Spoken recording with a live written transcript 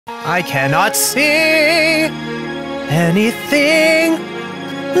I cannot see anything.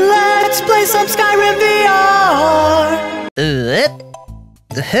 Let's play some Skyrim VR.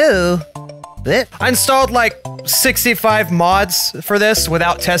 Who? I installed like 65 mods for this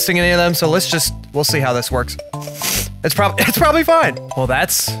without testing any of them, so we'll see how this works. It's probably fine. Well,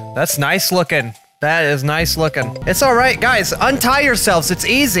 that's nice looking. That is nice looking. It's all right, guys. Untie yourselves. It's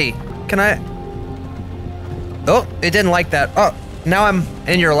easy. Can I? Oh, it didn't like that. Oh, now I'm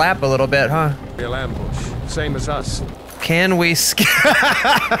in your lap a little bit, huh? Real ambush, same as us. Can we Is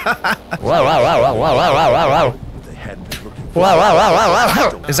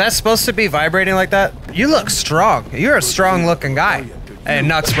that supposed to be vibrating like that? You look strong. You're a strong looking guy. Hey,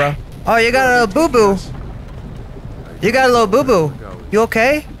 nuts, bro. Oh, you got a little boo-boo. You got a little boo-boo. You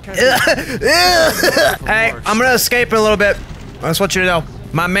okay? Hey, I'm gonna escape in a little bit. I just want you to know.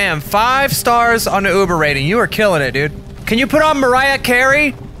 My man, 5 stars on the Uber rating. You are killing it, dude. Can you put on Mariah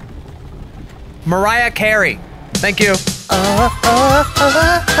Carey? Mariah Carey. Thank you.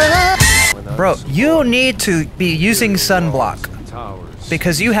 Bro, you need to be using sunblock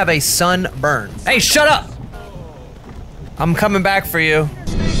because you have a sunburn. Hey, shut up! I'm coming back for you.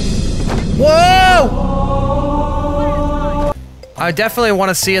 Whoa! I definitely want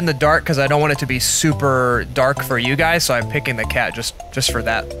to see in the dark because I don't want it to be super dark for you guys, so I'm picking the cat just for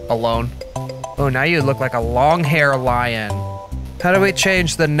that alone. Oh, now you look like a long hair lion. How do we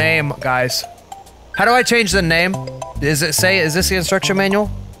change the name, guys? How do I change the name? Is this the instruction manual?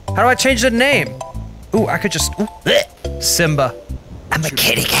 How do I change the name? Ooh, I could just, Simba. I'm a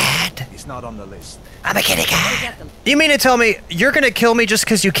kitty cat. He's not on the list. I'm a kitty cat. You mean to tell me you're gonna kill me just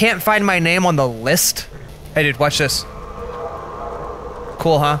because you can't find my name on the list? Hey dude, watch this.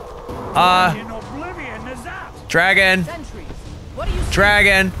 Cool, huh? Dragon.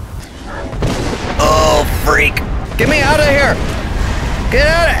 Dragon. Oh, freak. Get me out of here. Get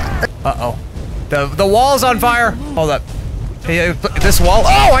out of here. Uh-oh. The wall's on fire. Hold up. Hey, this wall.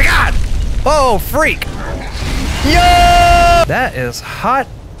 Oh my god! Oh, freak. Yo! That is hot.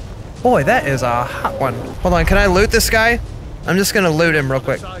 Boy, that is a hot one. Hold on, can I loot this guy? I'm just gonna loot him real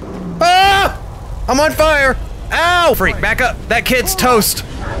quick. Ah! I'm on fire. Ow! Freak, back up. That kid's toast.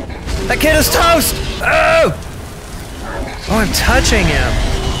 That kid is toast. Oh! Oh, I'm touching him.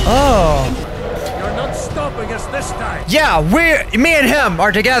 Oh. You're not stopping us this time. Yeah, me and him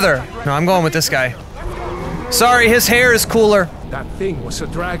are together. No, I'm going with this guy. Sorry, his hair is cooler. That thing was a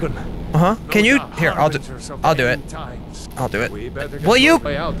dragon. Uh-huh. Can you? Here, I'll do it. I'll do it. Will you? It's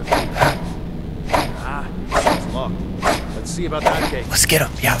locked. Let's see about that gate. Let's get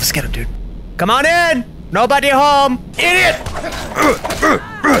him. Yeah, let's get him, dude. Come on in. Nobody home. Idiot.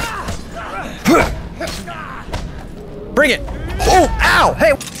 Bring it. Oh, ow.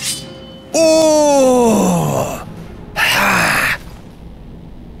 Hey. Ooh.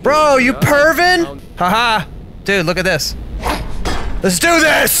 Bro, you pervin? Haha. Dude, look at this. Let's do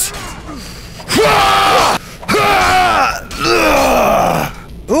this!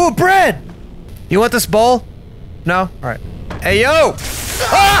 Ooh, bread! You want this bowl? No? Alright. Hey, yo!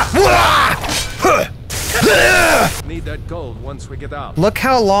 Need that gold once we get out. Look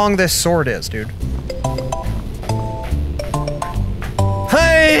how long this sword is, dude.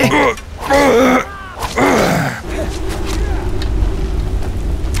 Hey!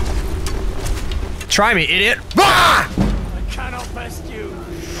 Try me, idiot. I cannot best you.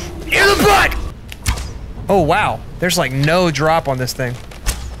 In the butt! Oh, wow. There's like no drop on this thing.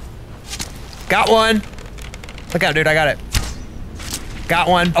 Got one. Look out, dude. I got it. Got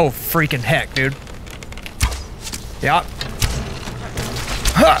one. Oh, freaking heck, dude. Yup.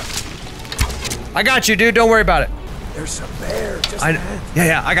 Huh. I got you, dude. Don't worry about it. There's a bear just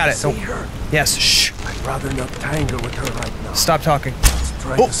Yeah, I got it. See her? Yes, shh. I'd rather not tangle with her right now. Stop talking. Let's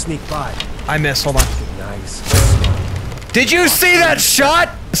try to sneak by. I missed. Hold on. Nice. Did you see that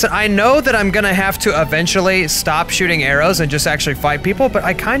shot? Listen, I know that I'm gonna have to eventually stop shooting arrows and just actually fight people, but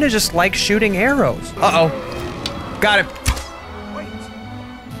I kind of just like shooting arrows. Uh-oh. Got it.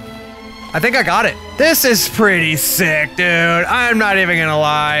 I think I got it. This is pretty sick, dude. I'm not even gonna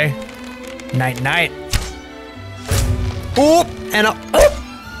lie. Night-night. Oop, and a oop.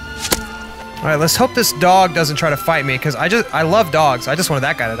 All right, let's hope this dog doesn't try to fight me, because I love dogs. I just wanted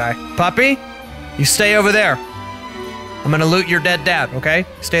that guy to die. Puppy, you stay over there. I'm gonna loot your dead dad, okay?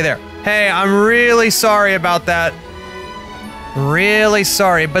 Stay there. Hey, I'm really sorry about that. Really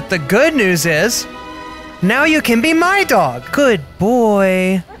sorry, but the good news is, now you can be my dog. Good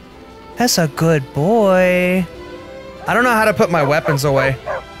boy. That's a good boy. I don't know how to put my weapons away.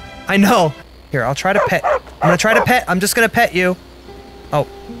 I know. Here, I'll try to pet. I'm gonna try to pet. I'm just gonna pet you. Oh.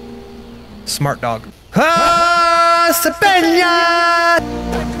 Smart dog. Ah, Sabella!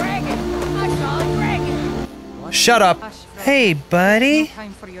 Shut up. Hey, buddy.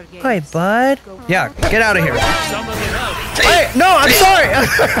 Hi, bud. Yeah, get out of here. Hey, no, I'm sorry.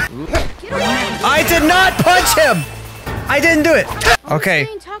 I did not punch him. I didn't do it. Okay.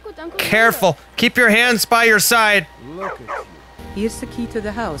 Careful. Keep your hands by your side. Here's the key to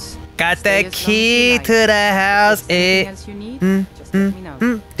the house. Got the key to the house. Did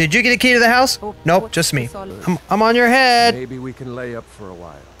you get a key to the house? Nope, just me. I'm on your head. Maybe we can lay up for a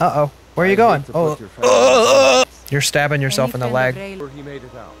while. Uh-oh. Where are you going? Oh, you're stabbing yourself in the leg. He made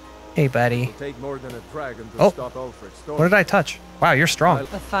it out. Hey, buddy. It'll take more than a dragon to stop Alfred's storm. What did I touch? Wow, you're strong. A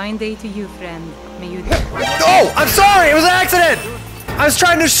fine day to you, friend. May you... Oh, I'm sorry. It was an accident. I was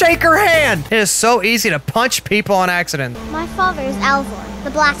trying to shake her hand. It is so easy to punch people on accident. My father is Alvor,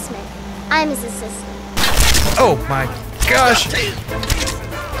 the blacksmith. I'm his assistant. Oh my gosh.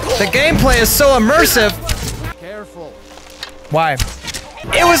 The gameplay is so immersive. Careful. Why?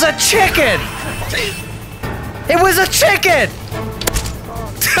 It was a chicken. It was a chicken.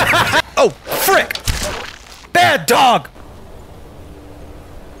 Oh, frick. Bad dog.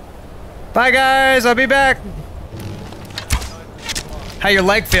 Bye, guys. I'll be back. How your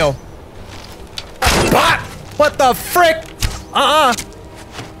leg feel? Bah! What the frick?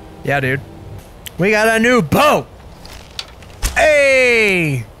 Yeah, dude. We got a new bow.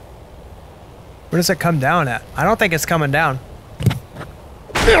 Hey! Where does it come down at? I don't think it's coming down.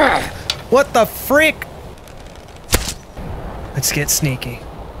 What the freak? Let's get sneaky.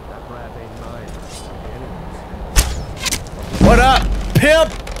 What up,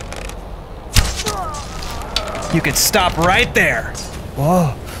 pimp? You could stop right there.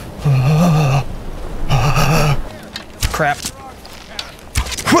 Whoa. Crap.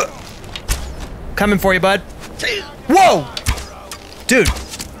 Coming for you, bud. Whoa! Dude,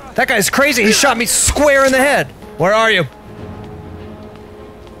 that guy's crazy. He shot me square in the head. Where are you?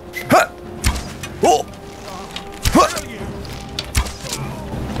 Huh. Oh. Huh.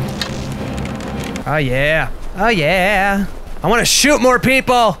 Oh, yeah. Oh, yeah. I want to shoot more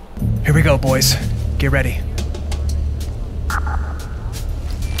people. Here we go, boys. Get ready.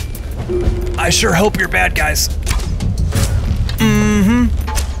 I sure hope you're bad guys. Mm-hmm.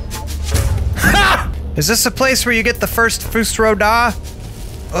 Ha! Is this a place where you get the first Fustro Da?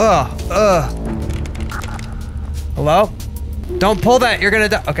 Hello? Don't pull that, you're gonna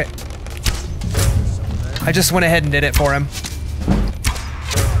die. Okay. I just went ahead and did it for him.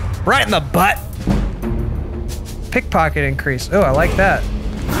 Right in the butt. Pickpocket increase. Oh, I like that.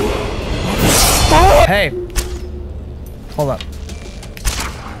 Hey. Hold up.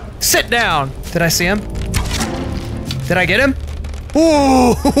 Sit down. Did I see him? Did I get him?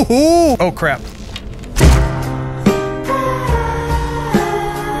 Ooh. Oh, crap.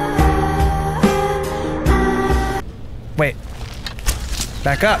 Wait.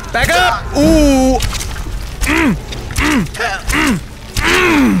 Back up. Back up. Ooh.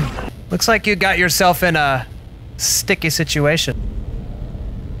 Looks like you got yourself in a sticky situation.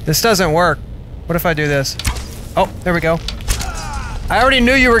 This doesn't work. What if I do this? Oh, there we go. I already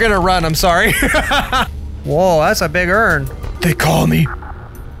knew you were gonna run, I'm sorry. Whoa, that's a big urn. They call me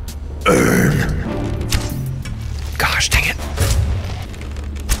Urn. Gosh dang it.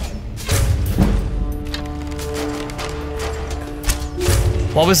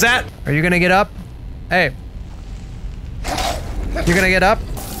 What was that? Are you gonna get up? Hey. You're gonna get up?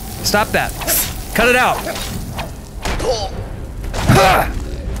 Stop that. Cut it out.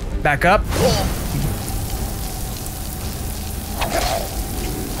 Back up.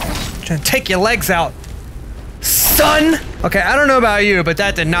 Trying to take your legs out. Son! Okay, I don't know about you, but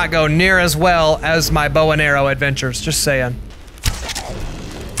that did not go near as well as my bow and arrow adventures. Just saying.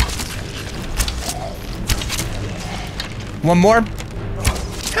 One more.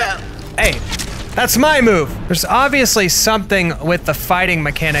 Hey, that's my move. There's obviously something with the fighting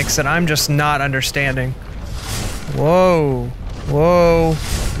mechanics that I'm just not understanding. Whoa. Whoa.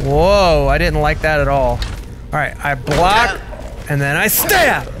 Whoa. I didn't like that at all. All right, I block, and then I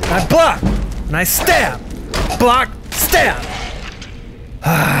stab. I block, and I stab. Block, stab.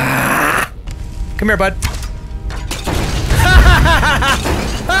 Come here, bud.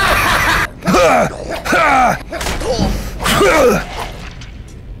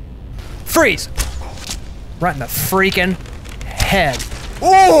 Freeze. Right in the freaking head.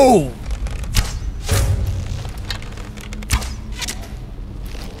 Ooh!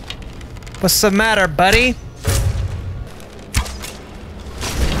 What's the matter, buddy?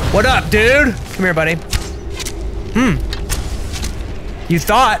 What up, dude? Come here, buddy. You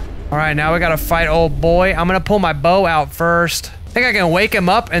thought. All right, now we gotta fight old boy. I'm gonna pull my bow out first. I think I can wake him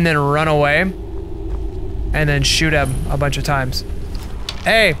up and then run away. And then shoot him a bunch of times.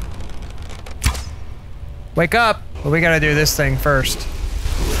 Hey. Wake up. But we gotta do this thing first.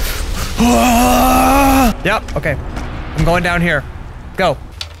 Yep, okay. I'm going down here. Go.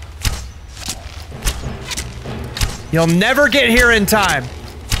 You'll never get here in time.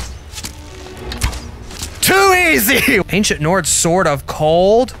 Too easy! Ancient Nord Sword of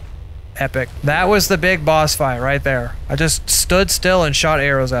Cold. Epic. That was the big boss fight right there. I just stood still and shot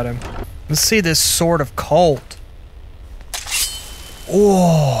arrows at him. Let's see this Sword of Cold.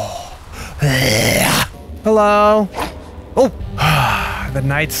 Oh. Hello. Oh. The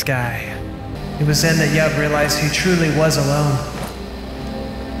night sky. It was then that Yub realized he truly was alone.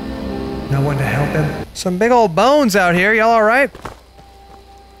 No one to help him. Some big old bones out here. Y'all all right?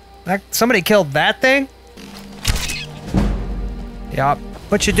 Somebody killed that thing? Yup.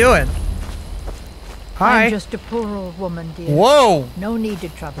 What you doing? Hi. I'm just a poor old woman, dear. Whoa. No need to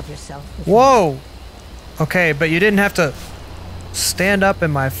trouble yourself with Whoa. Okay, but you didn't have to stand up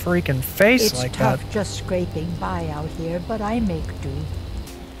in my freaking face like that. It's tough just scraping by out here, but I make do.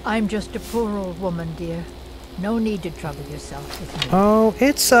 I'm just a poor old woman, dear. No need to trouble yourself with me. Oh,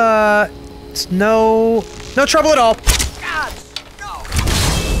 it's no trouble at all. God, no.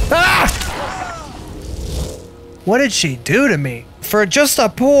 Ah! What did she do to me? For just a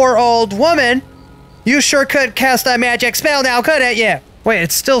poor old woman, you sure could cast a magic spell now, couldn't you? Wait,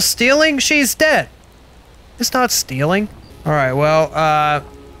 it's still stealing? She's dead. It's not stealing. All right, well,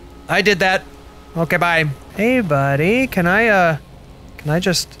 I did that. Okay, bye. Hey, buddy, can I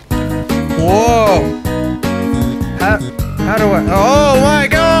just... Whoa. How do I... Oh, my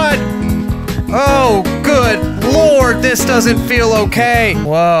God. Oh, good Lord, this doesn't feel okay.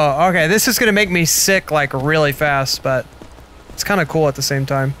 Whoa, okay, this is gonna make me sick, like, really fast, but it's kind of cool at the same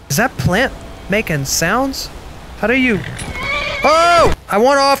time. Is that plant making sounds? How do you... Oh! I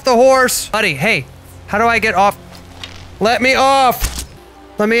want off the horse. Buddy, hey, how do I get off? Let me off.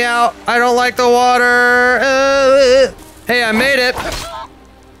 Let me out. I don't like the water. Hey, I made it.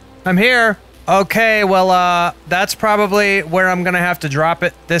 I'm here. Okay, well, that's probably where I'm gonna have to drop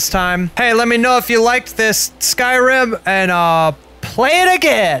it this time. Hey, let me know if you liked this Skyrim, and play it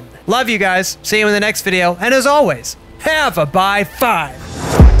again. Love you guys. See you in the next video, and as always, have a bye 5.